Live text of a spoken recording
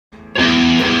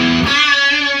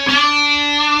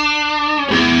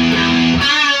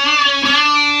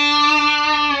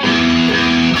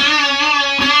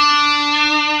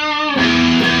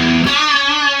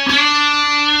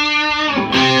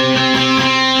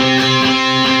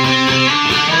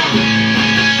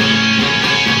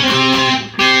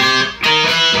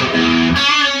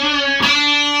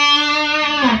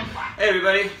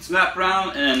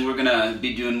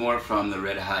Be Doing More from the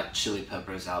Red Hot Chili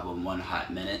Peppers album, One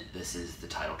Hot Minute. This is the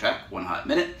title track, One Hot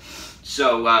Minute.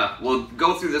 So we'll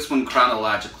go through this one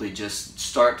chronologically, just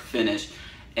start to finish.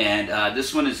 And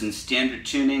this one is in standard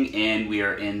tuning, and we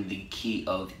are in the key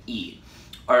of E.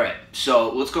 Alright,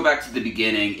 so let's go back to the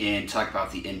beginning and talk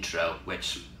about the intro,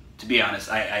 which, to be honest,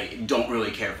 I don't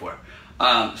really care for.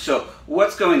 So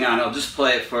what's going on? I'll just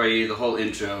play it for you, the whole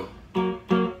intro.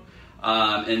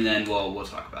 And then we'll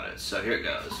talk about it. So here it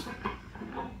goes.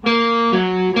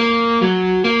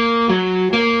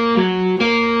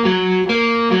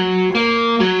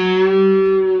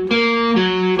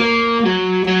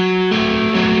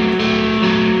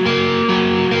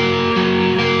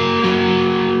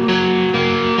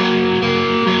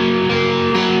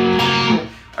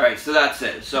 Alright, so that's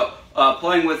it. So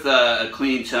playing with a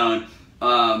clean tone.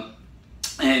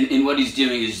 And what he's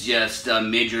doing is just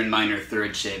major and minor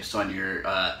third shapes on your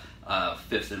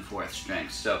 5th and 4th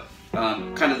strings. So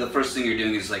kind of the first thing you're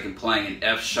doing is like applying an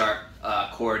F sharp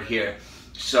chord here.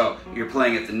 So you're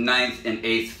playing at the 9th and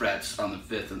 8th frets on the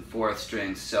 5th and 4th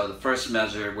strings. So the first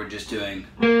measure we're just doing.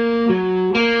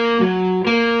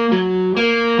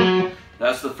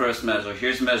 That's the first measure.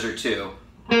 Here's measure 2.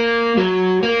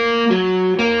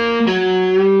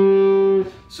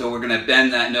 So we're going to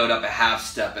bend that note up a half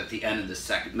step at the end of the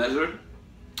second measure.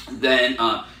 Then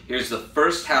here's the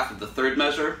first half of the third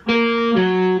measure.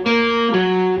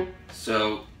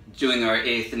 So doing our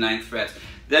 8th and 9th frets.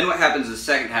 Then what happens in the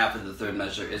second half of the third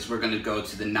measure is we're going to go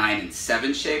to the 9 and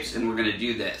 7 shapes, and we're going to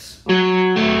do this.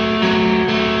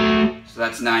 So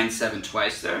that's 9, 7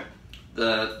 twice there.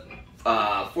 The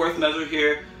 4th measure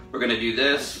here, we're going to do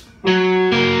this.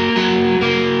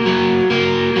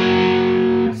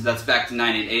 So that's back to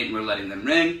 9 and 8, and we're letting them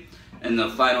ring. And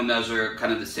the final measure,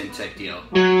 kind of the same type deal.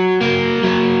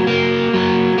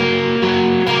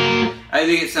 I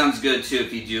think it sounds good too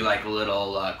if you do like a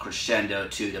little crescendo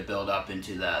too, to build up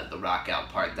into the rock out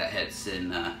part that hits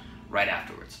in right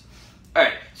afterwards.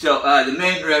 Alright, so the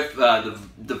main riff,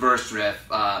 the verse riff,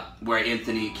 where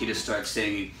Anthony Kiedis starts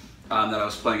singing, that I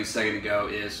was playing a second ago,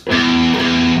 is...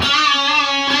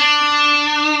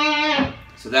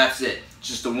 So that's it.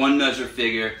 Just a one measure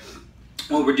figure.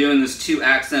 What we're doing is 2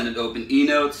 accented open E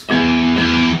notes,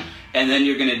 and then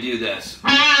you're going to do this.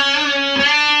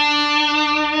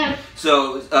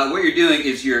 So what you're doing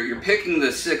is you're picking the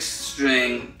 6th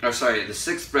string, or sorry, the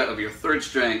 6th fret of your 3rd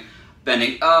string,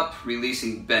 bending up,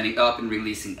 releasing, bending up, and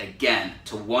releasing again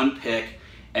to one pick,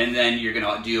 and then you're going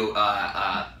to do,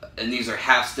 and these are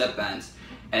half step bends,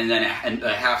 and then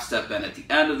a half step bend at the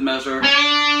end of the measure.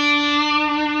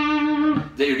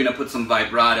 That you're going to put some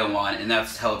vibrato on, and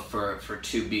that's held for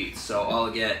 2 beats. So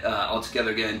all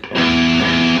together again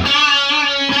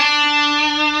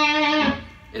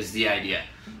is the idea.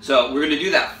 So we're going to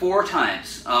do that 4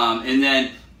 times, and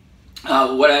then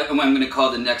what I'm going to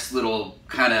call the next little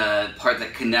kind of part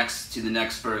that connects to the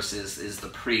next verse is the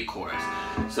pre-chorus.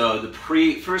 So the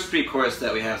first pre-chorus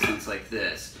that we have sounds like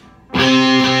this.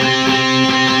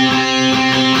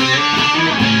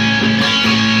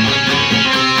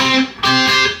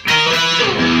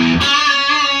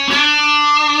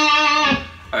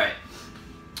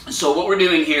 So what we're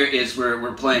doing here is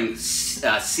we're playing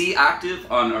C octave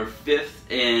on our 5th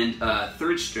and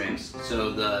 3rd strings, so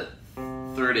the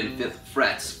 3rd and 5th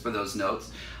frets for those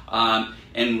notes,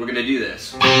 and we're going to do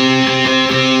this.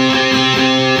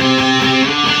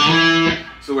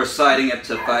 So we're sliding up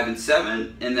to 5 and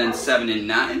 7, and then 7 and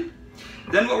 9.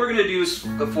 Then what we're going to do is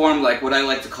form like what I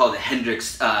like to call the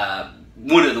Hendrix,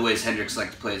 one of the ways Hendrix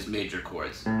likes to play is major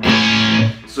chords.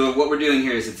 So what we're doing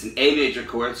here is it's an A major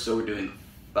chord, so we're doing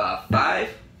 5,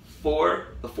 4,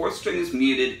 the 4th string is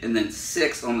muted, and then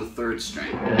 6 on the 3rd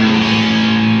string.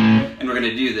 And we're going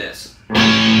to do this.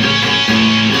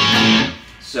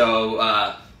 So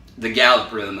the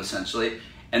gallop rhythm essentially.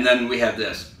 And then we have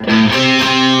this.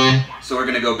 So we're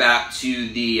going to go back to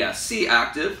the C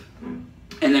octave,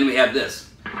 and then we have this.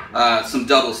 Some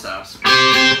double stops.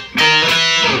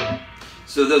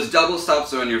 So those double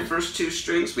stops are on your first 2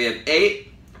 strings. We have 8,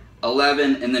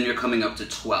 11, and then you're coming up to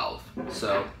 12.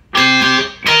 So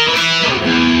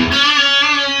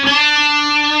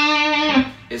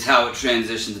is how it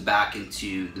transitions back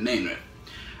into the main riff.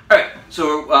 Alright,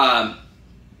 so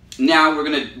now we're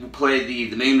going to play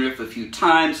the main riff a few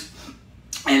times,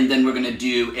 and then we're going to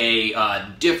do a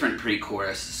different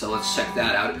pre-chorus. So let's check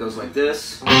that out. It goes like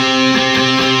this.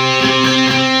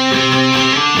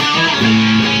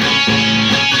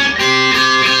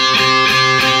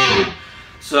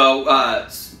 So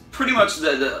pretty much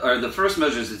the first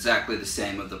measure is exactly the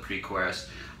same of the pre-chorus.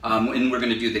 And we're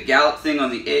going to do the gallop thing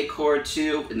on the A chord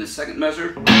too in the second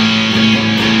measure.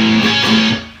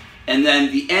 And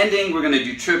then the ending, we're going to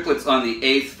do triplets on the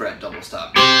 8th fret double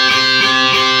stop.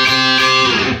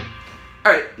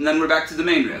 Alright, and then we're back to the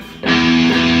main riff.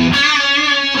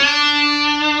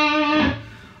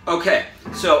 Okay,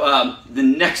 so the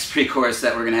next pre-chorus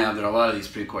that we're going to have, there are a lot of these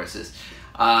pre-choruses,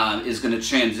 is going to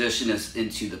transition us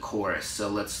into the chorus. So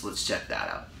let's check that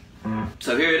out.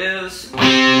 So here it is.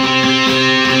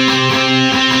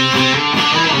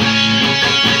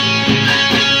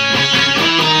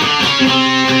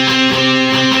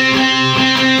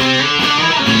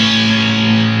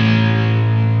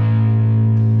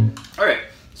 Alright,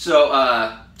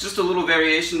 so just a little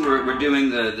variation. We're doing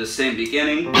the same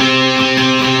beginning.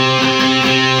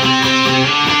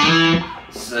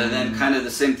 So then kind of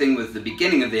the same thing with the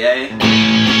beginning of the A.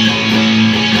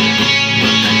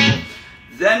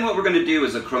 Then what we're going to do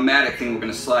is a chromatic thing. We're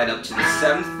going to slide up to the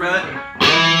 7th fret.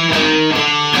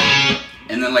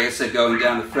 And then, like I said, going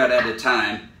down a fret at a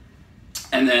time.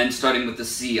 And then starting with the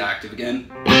C octave again.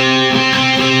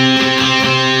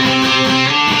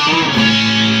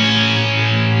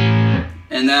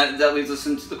 And that leads us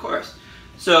into the chorus.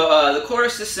 So the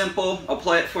chorus is simple. I'll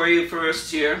play it for you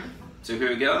first here. So here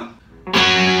we go.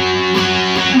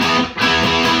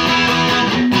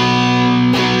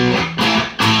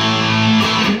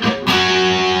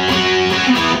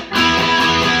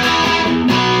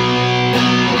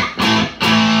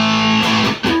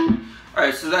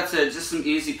 Alright, so that's it. Just some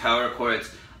easy power chords.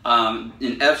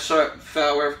 In F sharp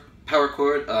power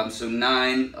chord, so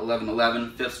 9, 11,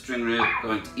 11, 5th string root,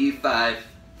 going to E5,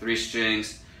 3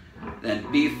 strings, then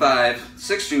B5,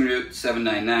 6th string root, 7,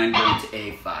 9, 9, going to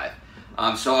A5.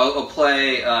 So I'll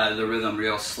play the rhythm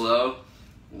real slow.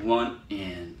 1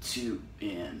 and 2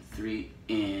 and 3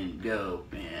 and go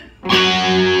and.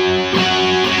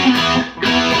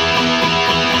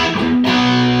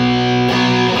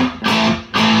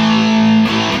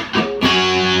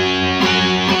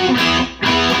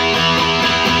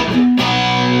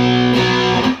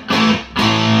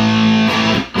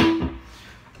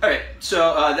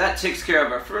 So that takes care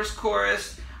of our first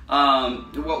chorus.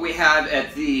 What we have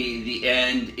at the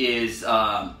end is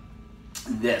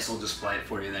this. I'll just play it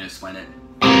for you and then explain it.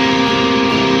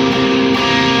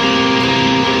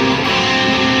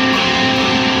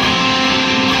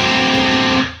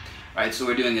 Alright, so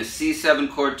we're doing a C7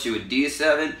 chord to a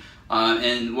D7,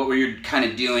 and what we're kind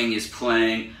of doing is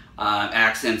playing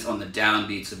accents on the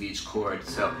downbeats of each chord.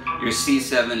 So your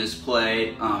C7 is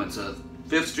played, it's a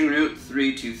 5th string root,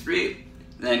 3, 2, 3.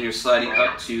 Then you're sliding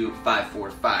up to 5,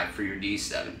 4, 5 for your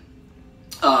D7.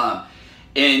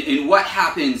 And what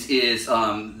happens is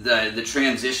the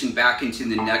transition back into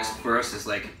the next verse is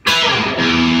like.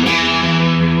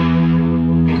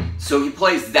 So he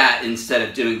plays that instead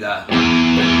of doing the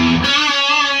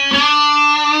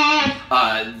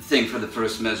thing for the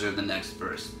first measure of the next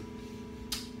verse.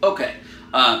 Okay,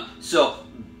 so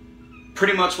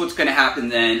pretty much what's going to happen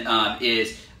then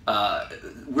is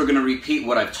we're going to repeat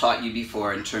what I've taught you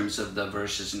before in terms of the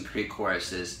verses and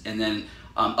pre-choruses, and then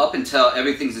up until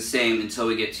everything's the same until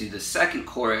we get to the second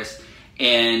chorus.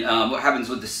 And what happens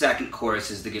with the second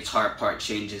chorus is the guitar part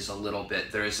changes a little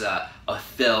bit. There's a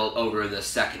fill over the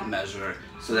second measure,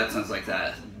 so that sounds like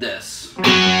that. This.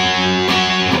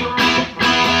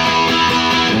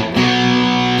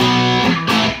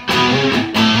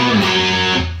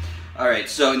 Alright,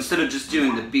 so instead of just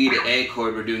doing the B to A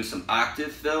chord, we're doing some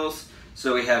octave fills.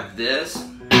 So we have this.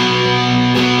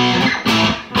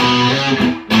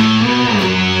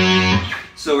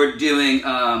 So we're doing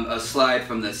a slide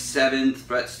from the 7th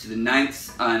frets to the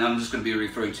 9th, and I'm just going to be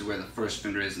referring to where the first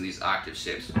finger is in these octave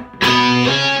shapes.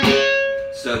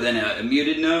 So then a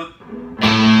muted note.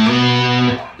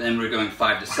 Then we're going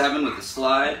 5 to 7 with a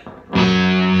slide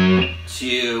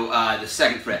to the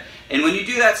 2nd fret. And when you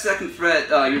do that 2nd fret,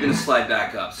 you're going to slide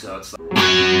back up. So it's like.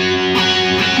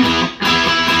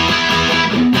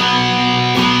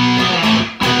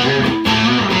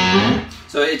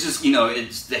 So it's just, you know,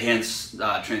 it's the hands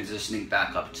transitioning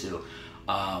back up to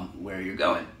where you're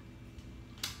going.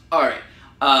 All right.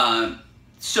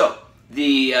 So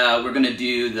we're going to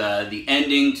do the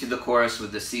ending to the chorus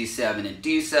with the C7 and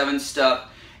D7 stuff.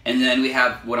 And then we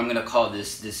have what I'm going to call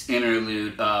this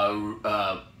interlude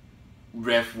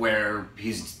riff where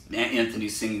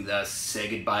Anthony's singing the "Say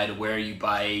Goodbye to Where You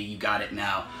Buy, You Got It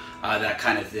Now," that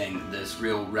kind of thing. This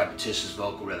real repetitious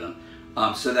vocal rhythm.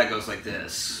 So that goes like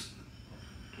this.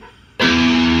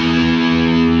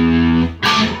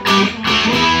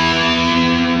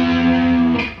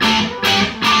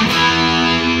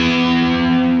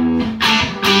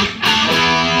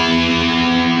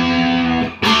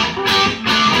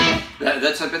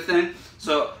 That type of thing.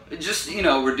 So just, you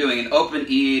know, we're doing an open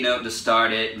E note to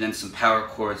start it, and then some power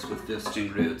chords with 5th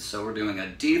string roots. So we're doing a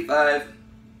D5,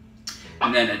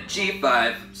 and then a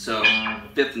G5, so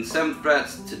 5th and 7th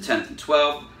frets to 10th and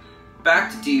 12th,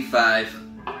 back to D5,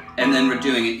 and then we're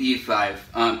doing an E5.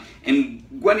 And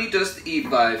when he does the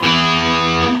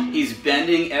E5, he's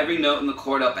bending every note in the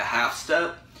chord up a half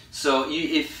step. So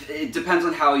if it depends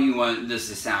on how you want this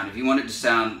to sound. If you want it to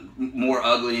sound more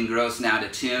ugly and gross and out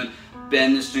of tune,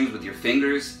 bend the strings with your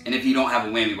fingers. And if you don't have a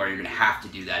whammy bar, you're going to have to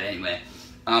do that anyway.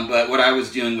 But what I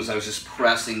was doing was I was just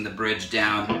pressing the bridge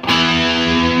down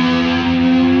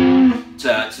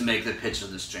to make the pitch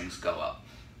of the strings go up.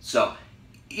 So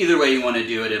either way you want to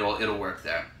do it, it'll work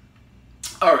there.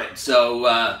 All right,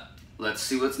 so let's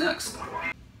see what's next.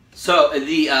 So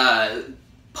the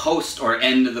post or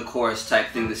end of the chorus type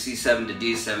thing, the C7 to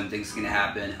D7 thing is going to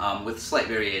happen with slight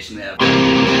variation. They have.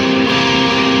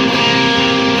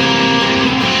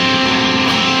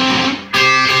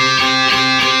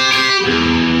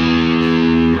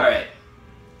 All right.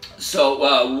 So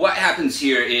what happens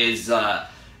here is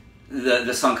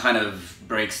the song kind of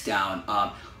breaks down.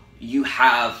 You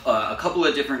have a couple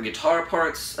of different guitar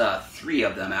parts, 3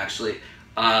 of them actually,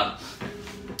 and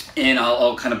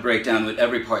I'll kind of break down what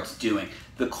every part's doing.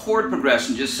 The chord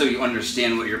progression, just so you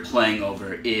understand what you're playing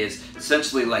over, is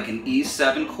essentially like an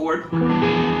E7 chord.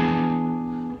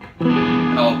 And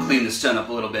I'll clean this tone up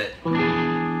a little bit.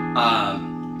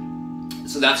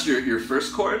 So that's your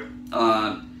first chord.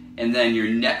 And then your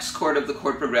next chord of the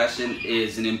chord progression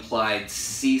is an implied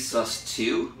C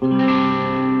sus2.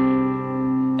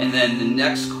 And then the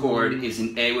next chord is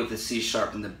an A with a C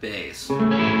sharp in the bass.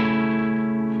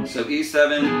 So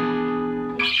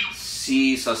E7,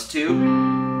 C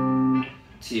sus2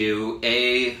 to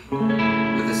A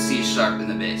with a C sharp in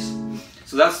the bass.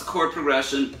 So that's the chord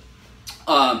progression.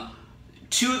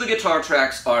 2 of the guitar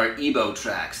tracks are EBow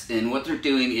tracks, and what they're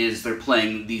doing is they're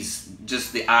playing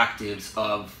just the octaves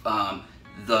of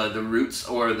the roots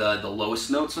or the lowest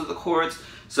notes of the chords.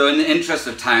 So in the interest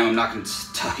of time, I'm not going to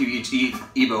tell you each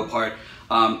EBow part.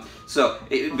 So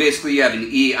basically you have an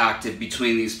E octave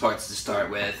between these parts to start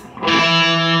with.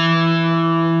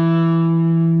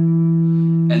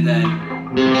 And then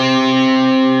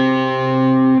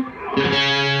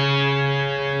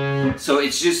so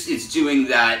it's doing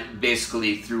that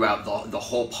basically throughout the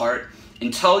whole part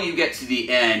until you get to the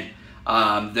end.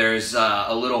 There's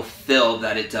a little fill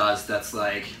that it does that's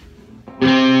like,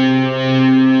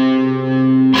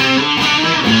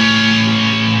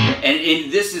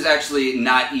 and this is actually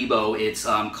not EBow. It's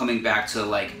coming back to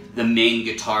like the main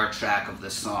guitar track of the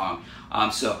song.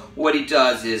 So what he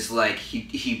does is like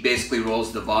he basically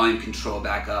rolls the volume control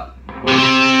back up,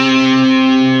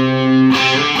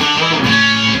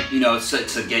 you know,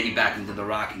 to get you back into the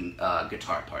rocking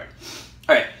guitar part.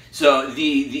 All right, so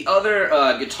the other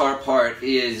guitar part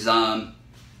is,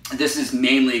 this is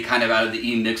mainly kind of out of the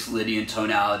E mixed Lydian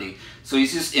tonality. So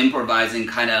he's just improvising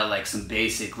kind of like some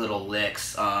basic little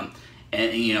licks, and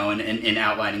you know, and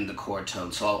outlining the chord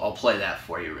tone. So I'll play that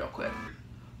for you real quick.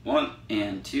 1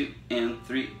 and 2 and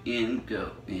 3 and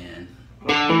go in.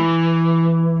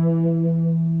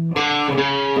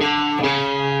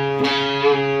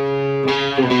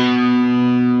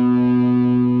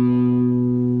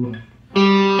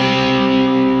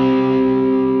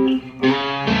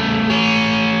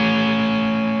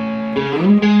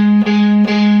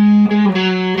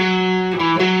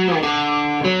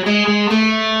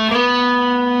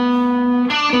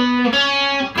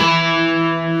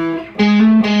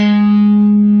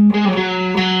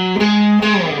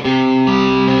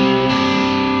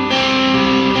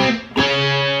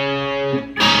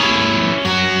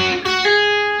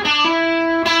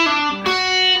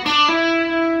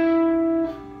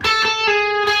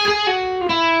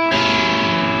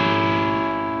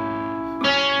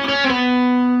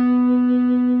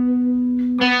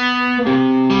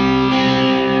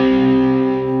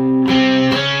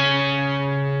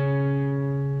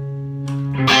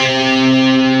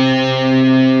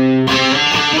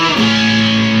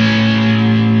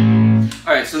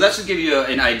 So that should give you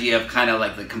an idea of kind of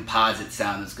like the composite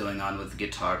sound that's going on with the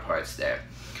guitar parts there.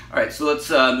 All right, so let's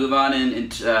move on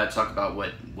and talk about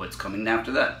what's coming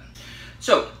after that.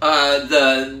 So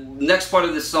the next part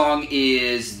of the song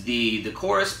is the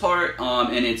chorus part,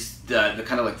 and it's the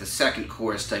kind of like the second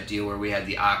chorus type deal where we had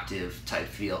the octave type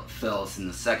fills in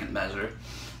the second measure.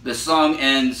 The song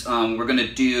ends, we're going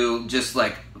to do just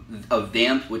like a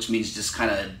vamp, which means just kind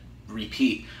of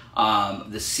repeat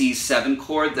the C7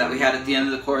 chord that we had at the end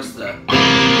of the chorus, the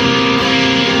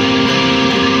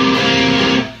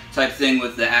type thing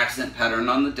with the accent pattern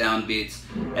on the downbeats,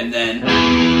 and then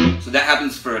So that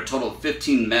happens for a total of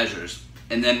 15 measures.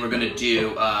 And then we're going to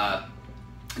do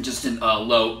just a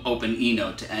low open E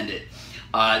note to end it.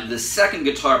 The second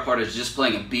guitar part is just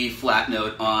playing a B flat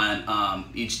note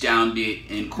on each downbeat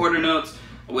in quarter notes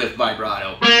with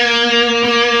vibrato.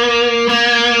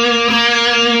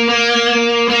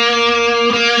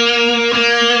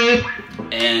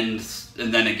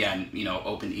 And then again, you know,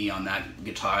 open E on that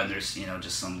guitar, and there's, you know,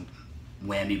 just some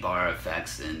whammy bar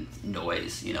effects and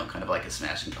noise, you know, kind of like a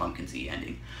Smashing Pumpkins E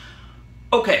ending.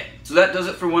 Okay, so that does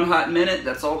it for 1 Hot Minute.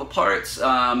 That's all the parts.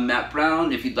 Matt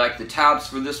Brown, if you'd like the tabs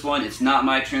for this one, it's not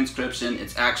my transcription.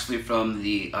 It's actually from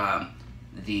the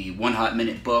 1 Hot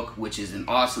Minute book, which is an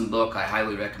awesome book. I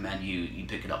highly recommend you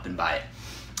pick it up and buy it.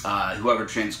 Whoever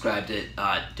transcribed it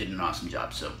did an awesome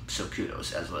job, so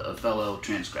kudos as a fellow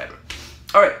transcriber.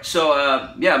 Alright,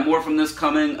 so yeah, more from this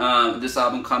coming, this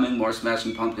album coming, more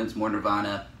Smashing Pumpkins, more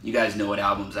Nirvana. You guys know what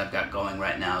albums I've got going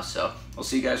right now, so I'll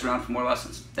see you guys around for more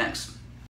lessons. Thanks.